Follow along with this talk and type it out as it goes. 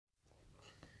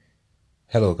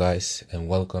Hello, guys, and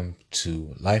welcome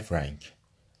to Life Rank,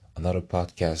 another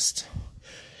podcast.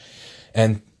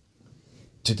 And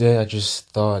today I just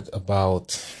thought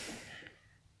about,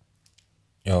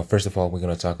 first of all, we're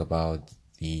going to talk about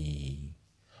the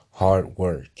hard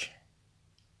work,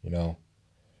 you know,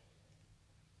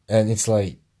 and it's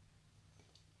like,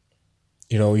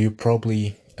 you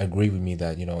probably agree with me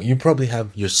that, you probably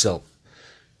have yourself,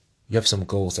 you have some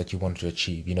goals that you want to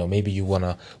achieve. Maybe you want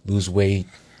to lose weight,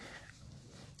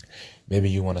 maybe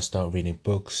you want to start reading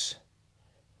books,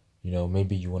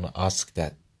 maybe you want to ask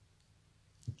that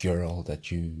girl that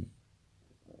you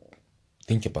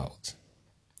think about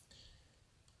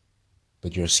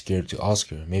but you're scared to ask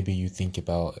her. Maybe you think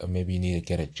about, maybe you need to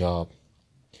get a job.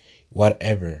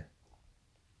 Whatever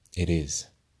it is,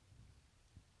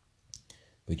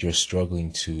 but you're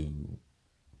struggling to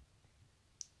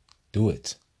do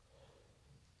it.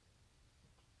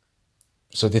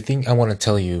 So the thing I want to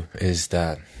tell you is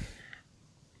that,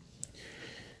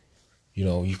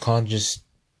 you can't just,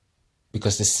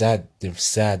 because the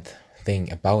sad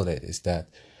thing about it is that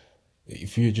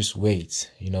if you just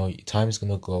wait, time is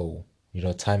going to go,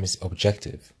 time is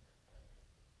objective.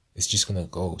 It's just going to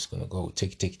go, it's going to go,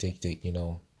 tick, you're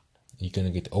going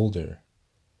to get older.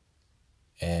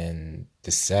 And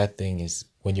the sad thing is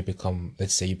when you become,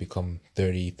 let's say you become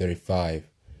 30, 35,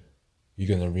 you're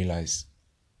going to realize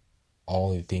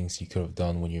all the things you could have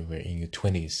done when you were in your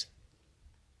 20s.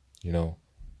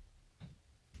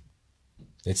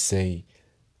 Let's say,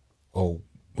 oh,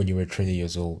 when you were 20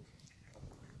 years old,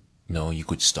 you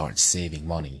could start saving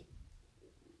money.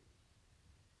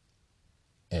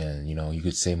 And, you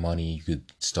could save money, you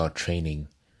could start training.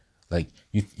 Like,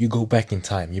 you go back in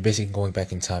time. You're basically going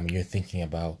back in time and you're thinking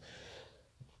about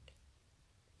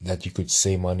that you could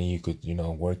save money, you could,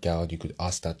 work out, you could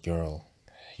ask that girl,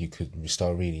 you could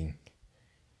start reading,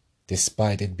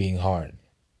 despite it being hard,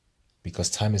 because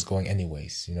time is going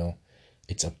anyways.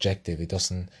 It's objective.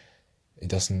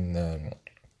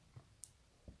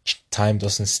 Time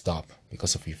doesn't stop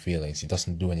because of your feelings. It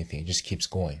doesn't do anything. It just keeps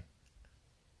going.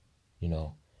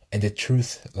 And the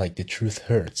truth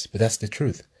hurts, but that's the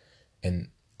truth. And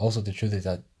also the truth is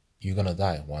that you're gonna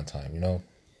die one time.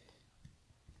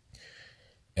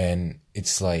 And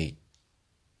it's like,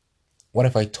 what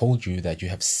if I told you that you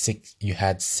had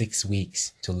 6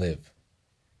 weeks to live?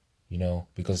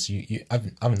 Because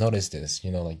I've noticed this.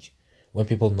 Like when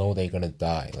people know they're gonna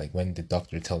die, like when the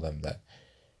doctor tell them that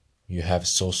you have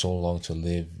so long to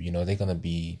live, they're gonna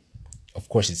be, of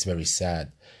course it's very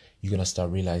sad. You're gonna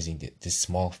start realizing the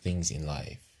small things in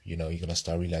life. You're gonna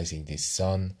start realizing the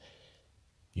sun.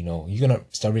 You're gonna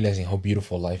start realizing how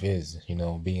beautiful life is.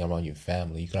 Being around your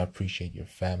family, you're gonna appreciate your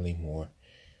family more.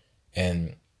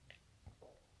 And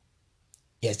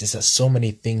yes, there's so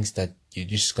many things that you're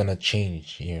just gonna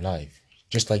change in your life,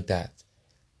 just like that.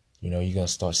 You're gonna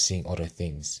start seeing other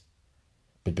things.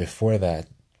 But before that,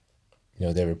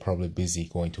 they were probably busy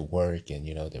going to work, and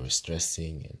they were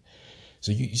stressing. And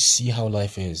so you see how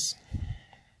life is.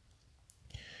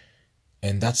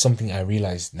 And that's something I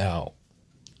realize now,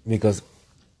 because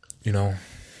you know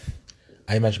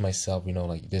I imagine myself,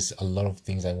 like there's a lot of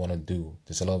things I want to do,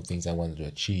 there's a lot of things I wanted to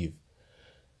achieve.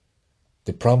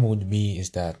 The problem with me is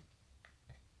that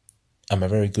I'm a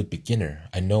very good beginner.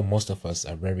 I know most of us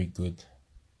are very good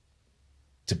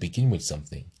to begin with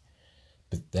something,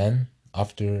 but then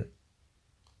after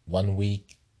 1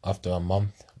 week, after a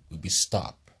month, we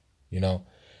stop. you know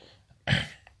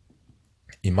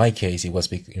in my case, it was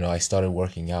because I started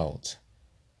working out.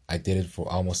 I did it for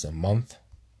almost a month,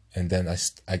 and then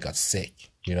I got sick.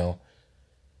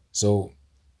 So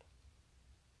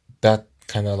that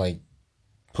kind of like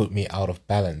put me out of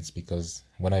balance, because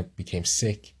when I became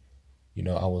sick,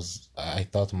 I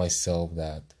thought to myself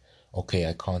that, okay,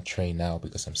 I can't train now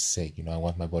because I'm sick. I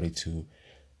want my body to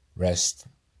rest,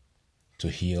 to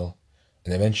heal.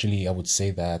 And eventually I would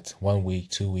say that 1 week,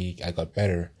 2 week, I got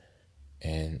better,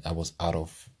 and I was out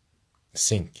of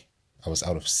sync. I was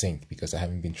out of sync because I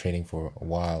haven't been training for a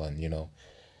while. And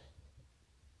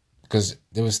because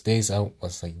there was days I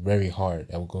was like very hard.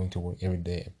 I was going to work every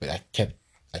day, but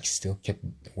I still kept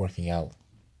working out.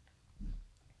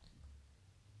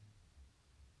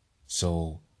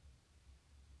 So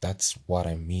that's what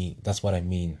I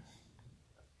mean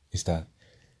is that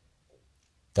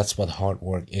that's what hard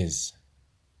work is.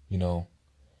 you know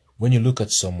when you look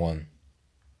at someone,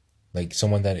 like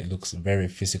someone that it looks very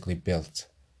physically built,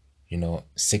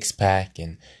 six pack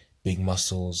and big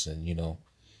muscles, and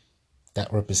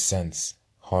that represents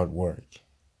hard work.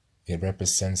 It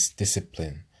represents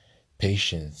discipline,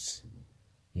 patience.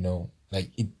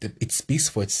 Like it speaks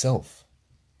for itself.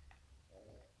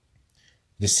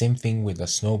 The same thing with a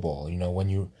snowball. You know, when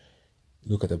you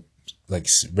look at a like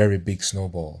very big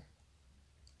snowball,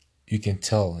 you can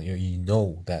tell, you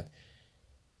know that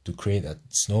to create a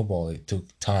snowball, it took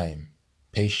time,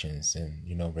 patience,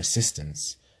 and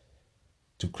resistance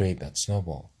to create that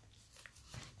snowball.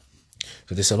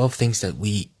 So there's a lot of things that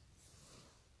we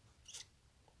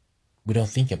don't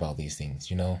think about these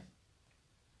things.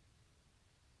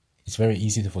 It's very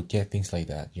easy to forget things like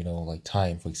that. Like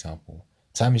time, for example.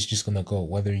 Time is just gonna go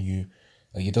whether you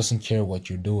like. It doesn't care what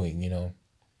you're doing.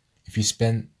 If you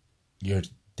spend your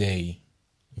day,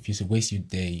 if you waste your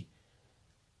day,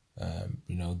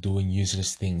 doing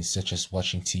useless things such as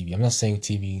watching TV. I'm not saying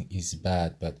TV is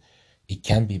bad, but it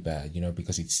can be bad,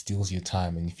 because it steals your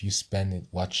time. And if you spend it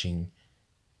watching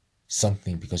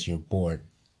something because you're bored,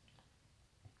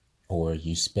 or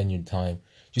you spend your time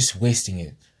just wasting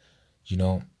it,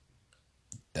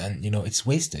 then it's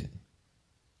wasted,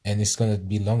 and it's gonna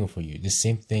be longer for you. The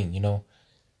same thing,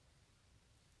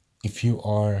 if you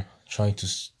are trying to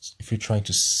if you're trying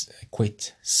to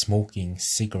quit smoking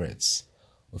cigarettes,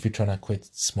 or if you're trying to quit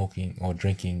smoking or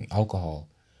drinking alcohol,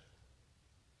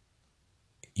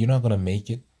 you're not gonna make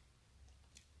it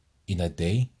in a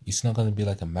day. It's not gonna be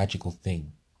like a magical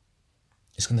thing.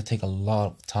 It's gonna take a lot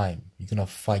of time. You're gonna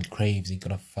fight craves, you're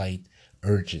gonna fight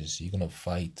urges, you're gonna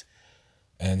fight,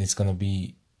 and it's gonna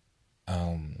be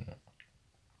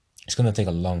it's gonna take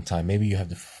a long time. Maybe you have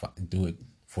to do it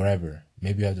forever.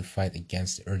 Maybe you have to fight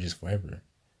against the urges forever.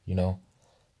 you know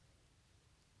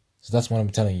so that's what I'm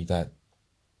telling you, that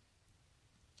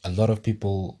a lot of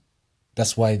people,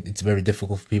 that's why it's very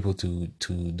difficult for people to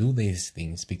do these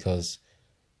things, because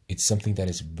it's something that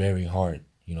is very hard.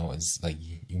 It's like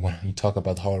when you talk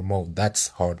about hard mode, that's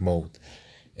hard mode.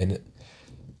 And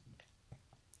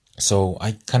so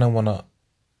I kind of want to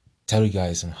tell you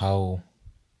guys on how,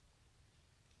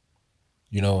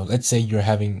 let's say you're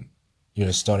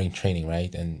starting training,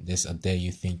 right? And there's a day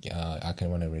you think, I kind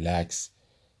of want to relax.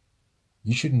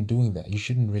 You shouldn't doing that. You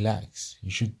shouldn't relax. You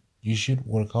should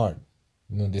work hard,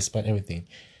 despite everything.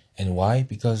 And why?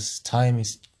 Because time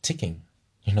is ticking.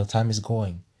 Time is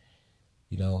going.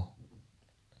 You know,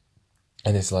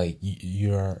 and it's like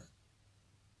you're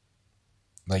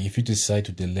like, if you decide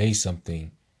to delay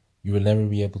something, you will never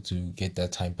be able to get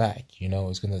that time back.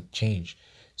 It's gonna change.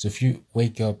 So if you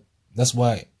wake up, that's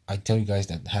why I tell you guys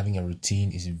that having a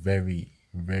routine is very,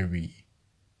 very,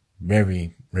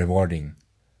 very rewarding.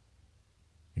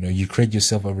 You create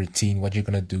yourself a routine, what you're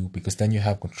gonna do, because then you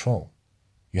have control.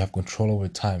 You have control over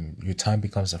time. Your time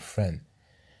becomes a friend.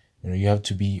 You have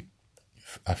to be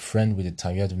a friend with the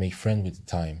time. You have to make friends with the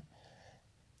time.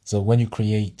 So when you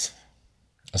create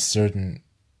a certain,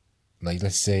 like,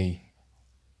 let's say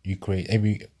you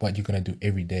create what you're gonna do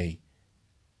every day,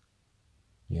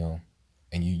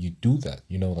 and you do that,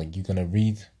 like you're gonna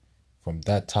read from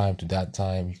that time to that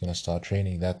time, you're gonna start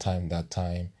training that time,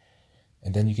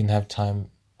 and then you can have time,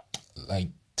 like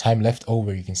time left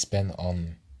over, you can spend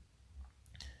on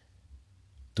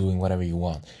doing whatever you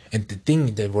want. And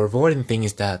the rewarding thing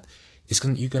is that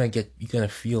you're gonna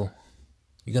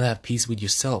have peace with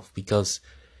yourself, because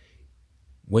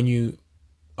when you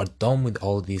are done with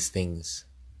all these things,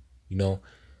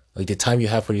 like the time you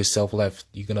have for yourself left,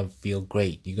 you're gonna feel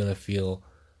great. You're gonna feel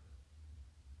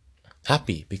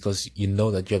happy, because you know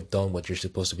that you have done what you're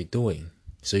supposed to be doing.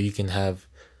 So you can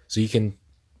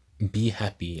be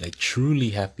happy, like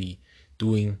truly happy,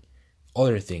 doing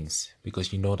other things,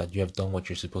 because you know that you have done what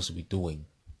you're supposed to be doing.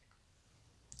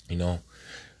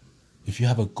 If you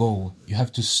have a goal, you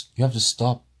have to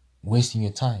stop wasting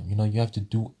your time. You have to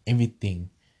do everything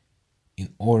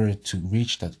in order to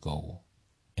reach that goal.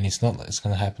 And it's not like it's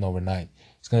gonna happen overnight.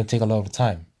 It's gonna take a lot of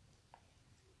time.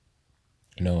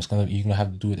 You're gonna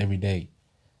have to do it every day.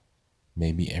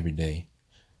 Maybe every day.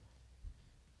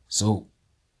 So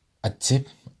a tip,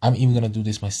 I'm even gonna do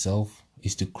this myself,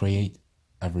 is to create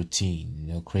a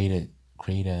routine. Create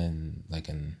an like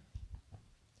an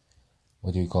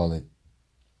what do you call it?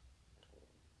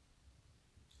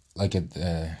 Like I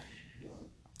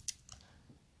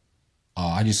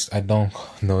don't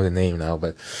know the name now,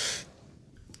 but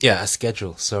yeah, a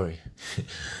schedule. Sorry,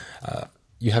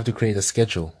 you have to create a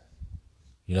schedule.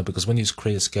 Because when you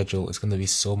create a schedule, it's gonna be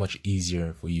so much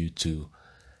easier for you to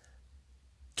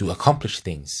accomplish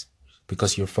things,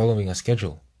 because you're following a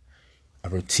schedule, a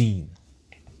routine.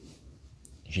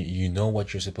 You know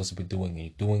what you're supposed to be doing, and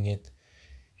you're doing it.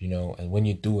 And when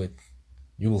you do it,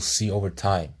 you will see over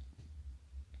time,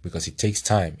 because it takes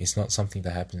time. It's not something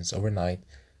that happens overnight,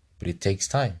 but it takes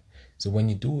time. So when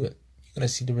you do it, you're gonna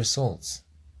see the results.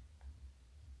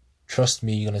 Trust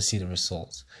me, you're gonna see the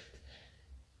results.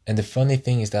 And the funny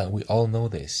thing is that we all know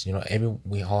this.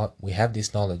 We have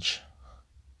this knowledge,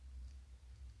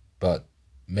 but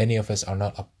many of us are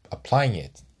not applying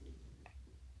it.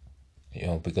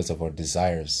 Because of our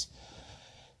desires.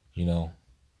 You know,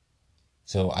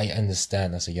 so I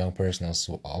understand as a young person as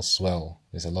well.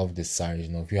 There's a lot of desires.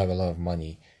 If you have a lot of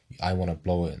money, I want to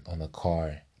blow it on a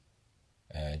car,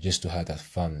 just to have that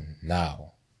fun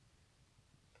now.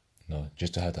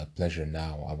 Just to have that pleasure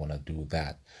now. I want to do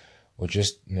that, or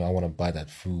just I want to buy that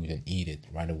food and eat it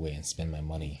right away and spend my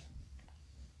money.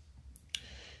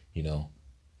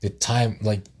 The time,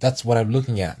 like, that's what I'm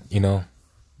looking at.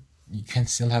 You can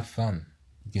still have fun.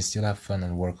 You can still have fun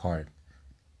and work hard.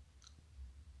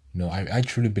 I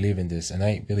truly believe in this, and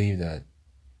I believe that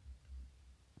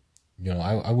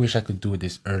I wish I could do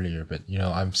this earlier, but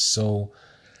I'm so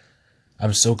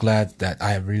glad that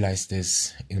I have realized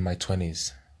this in my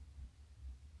 20s.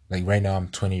 Like right now I'm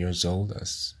 20 years old,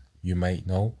 as you might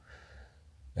know,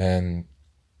 and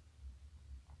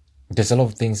there's a lot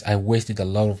of things I wasted a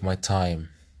lot of my time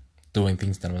doing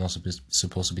things that I'm not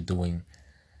supposed to be doing.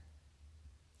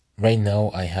 Right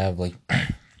now I have like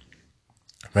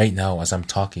right now as I'm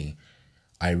talking,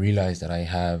 I realize that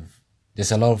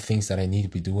there's a lot of things that I need to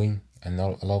be doing, and a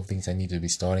lot of things I need to be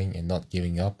starting and not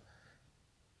giving up,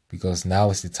 because now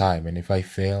is the time. And if I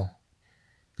fail,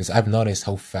 because I've noticed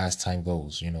how fast time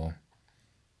goes. I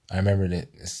remember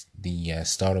the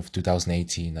start of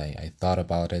 2018. I thought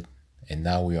about it, and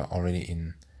now we are already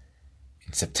in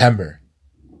September.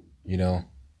 You know,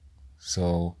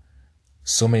 so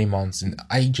many months, and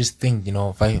I just think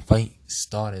if I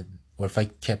started, or if I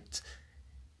kept,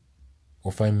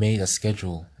 or if I made a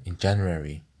schedule in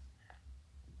January,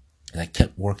 and I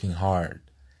kept working hard,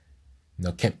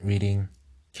 kept reading,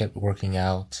 kept working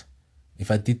out. If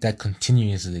I did that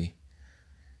continually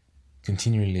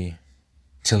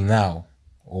till now,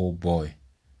 oh boy,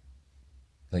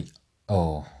 like,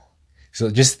 oh. So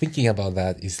just thinking about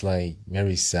that is like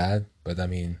very sad, but I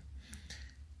mean,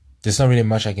 there's not really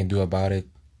much I can do about it,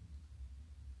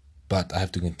 but I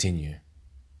have to continue,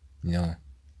 you know.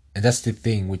 And that's the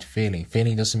thing with failing.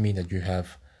 Failing doesn't mean that you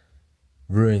have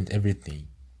ruined everything,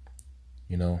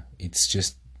 It's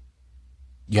just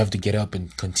you have to get up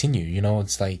and continue,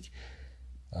 It's like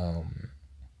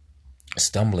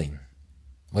stumbling.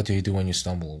 What do you do when you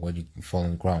stumble? When you fall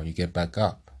on the ground, you get back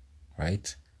up,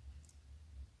 right?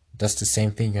 That's the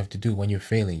same thing you have to do when you're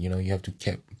failing. You have to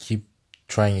keep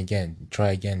trying again,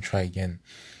 try again, try again.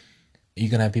 You're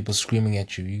gonna have people screaming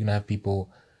at you. You're gonna have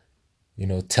people,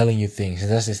 telling you things.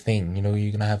 And that's the thing,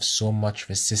 you're gonna have so much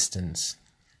resistance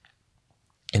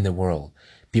in the world.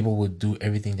 People will do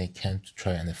everything they can to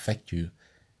try and affect you,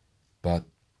 but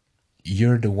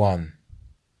you're the one.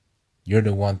 You're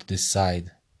the one to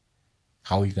decide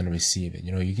how you're gonna receive it.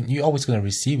 You're always gonna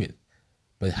receive it,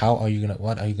 but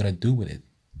what are you gonna do with it?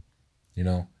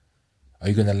 Are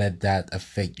you gonna let that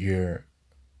affect your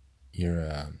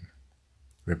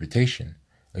reputation?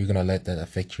 Are you gonna let that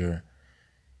affect your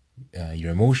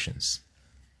emotions?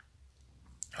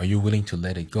 Are you willing to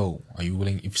let it go? Are you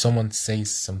willing, if someone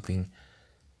says something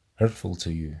hurtful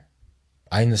to you?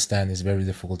 I understand it's very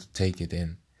difficult to take it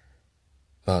in,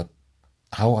 but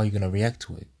how are you gonna react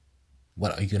to it?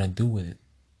 What are you gonna do with it?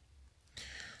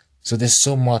 So there's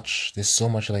so much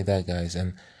like that, guys,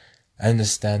 and I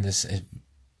understand this.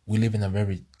 We live in a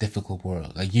very difficult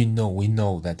world. Like, we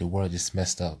know that the world is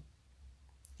messed up,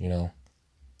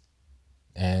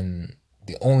 and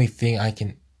the only thing I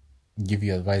can give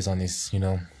you advice on is,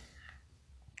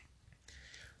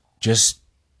 just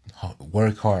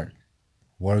work hard,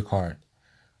 work hard,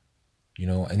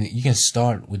 and you can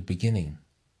start with beginning,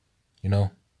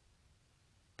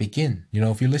 begin.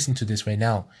 If you listen to this right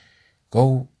now,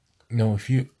 go, if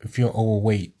you're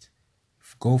overweight,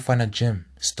 go find a gym,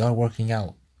 start working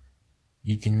out.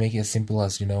 You can make it as simple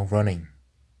as, running.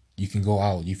 You can go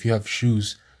out. If you have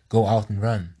shoes, go out and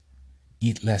run.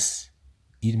 Eat less,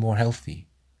 eat more healthy.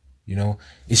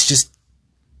 It's just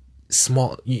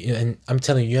small. And I'm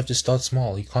telling you have to start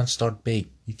small. You can't start big.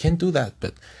 You can do that,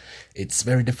 but it's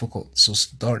very difficult. So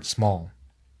start small,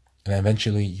 and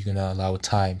eventually you're gonna allow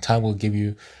time. Time will give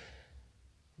you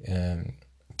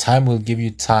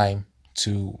time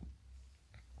to,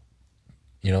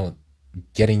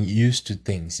 getting used to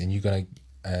things, and you're gonna,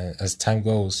 as time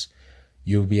goes,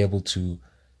 you'll be able to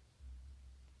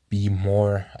be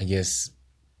more, I guess,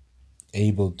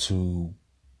 able to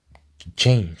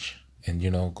change and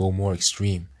go more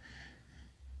extreme.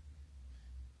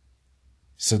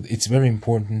 So it's very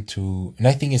important to, and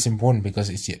I think it's important because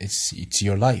it's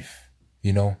your life.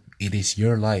 It is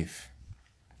your life,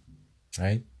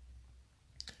 right?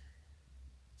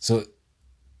 So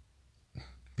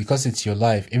because it's your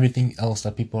life, everything else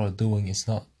that people are doing is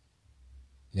not,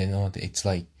 it's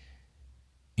like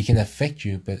it can affect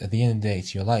you, but at the end of the day,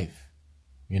 it's your life,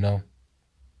 you know.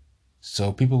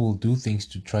 So people will do things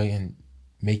to try and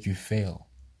make you fail.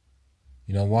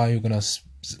 Why are you gonna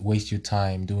waste your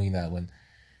time doing that when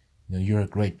you're a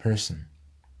great person?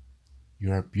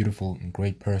 You're a beautiful and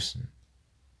great person.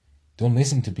 Don't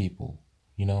listen to people,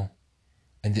 you know.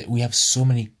 And we have so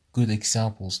many good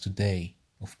examples today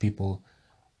of people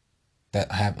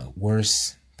that have it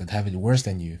worse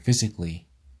than you physically,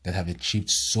 that have achieved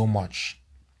so much.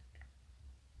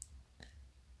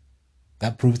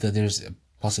 That proves that there's a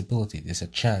possibility, there's a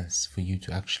chance for you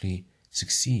to actually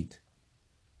succeed.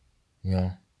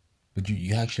 But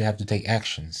you actually have to take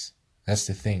actions. That's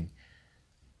the thing.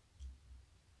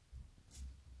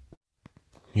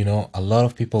 A lot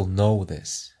of people know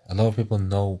this. A lot of people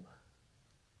know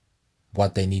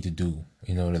what they need to do.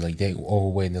 They're like, they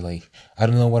overweight and they're like, I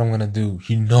don't know what I'm gonna do.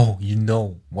 You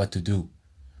know what to do.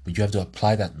 But you have to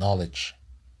apply that knowledge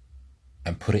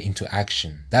and put it into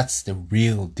action. That's the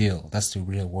real deal. That's the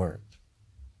real work.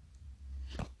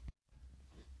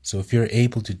 So if you're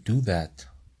able to do that,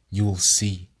 you will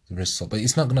see the result. But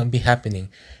it's not gonna be happening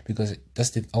because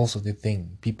that's also the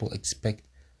thing. People expect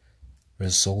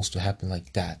results to happen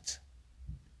like that.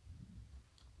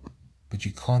 But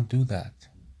you can't do that.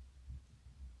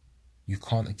 You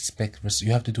can't expect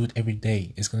you have to do it every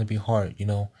day. It's gonna be hard,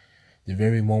 The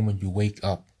very moment you wake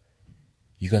up,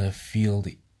 you're gonna feel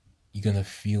the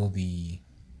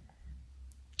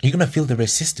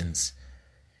resistance.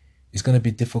 It's gonna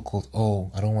be difficult.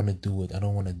 Oh, I don't want to do it. I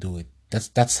don't want to do it.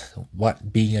 That's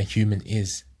what being a human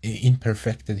is. An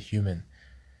imperfected human.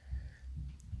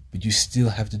 But you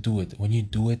still have to do it. When you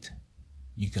do it,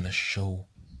 you're gonna show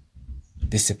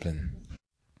discipline.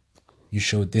 You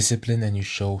show discipline and you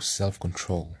show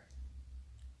self-control.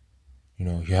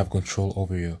 You have control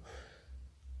over your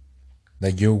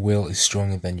will is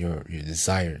stronger than your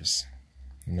desires.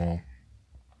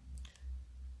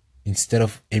 Instead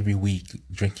of every week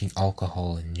drinking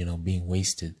alcohol and being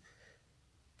wasted,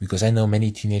 because I know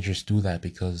many teenagers do that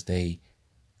because they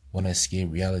want to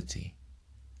escape reality.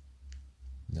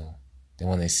 They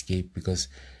want to escape because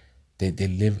they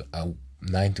live a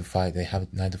 9 to 5. They have a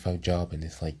 9 to 5 job, and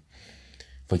it's like,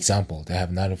 for example, they have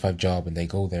a 9 to 5 job and they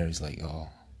go there. It's like, oh,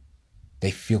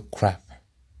 they feel crap.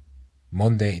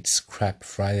 Monday it's crap.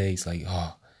 Friday it's like,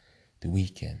 oh, the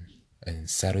weekend, and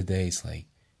Saturday it's like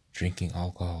drinking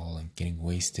alcohol and getting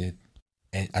wasted.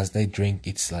 And as they drink,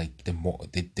 it's like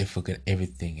they forget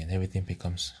everything, and everything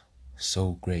becomes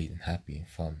so great and happy and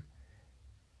fun.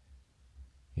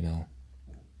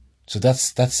 So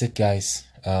that's it, guys.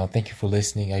 Thank you for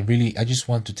listening. I just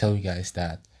want to tell you guys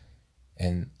that,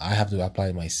 and I have to apply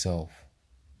it myself,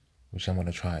 which I'm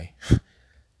gonna try.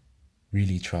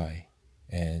 Really try.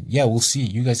 And yeah, we'll see.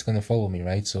 You guys are gonna follow me,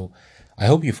 right? So I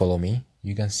hope you follow me.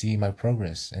 You can see my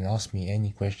progress and ask me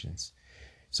any questions.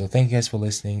 So thank you guys for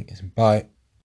listening. Bye.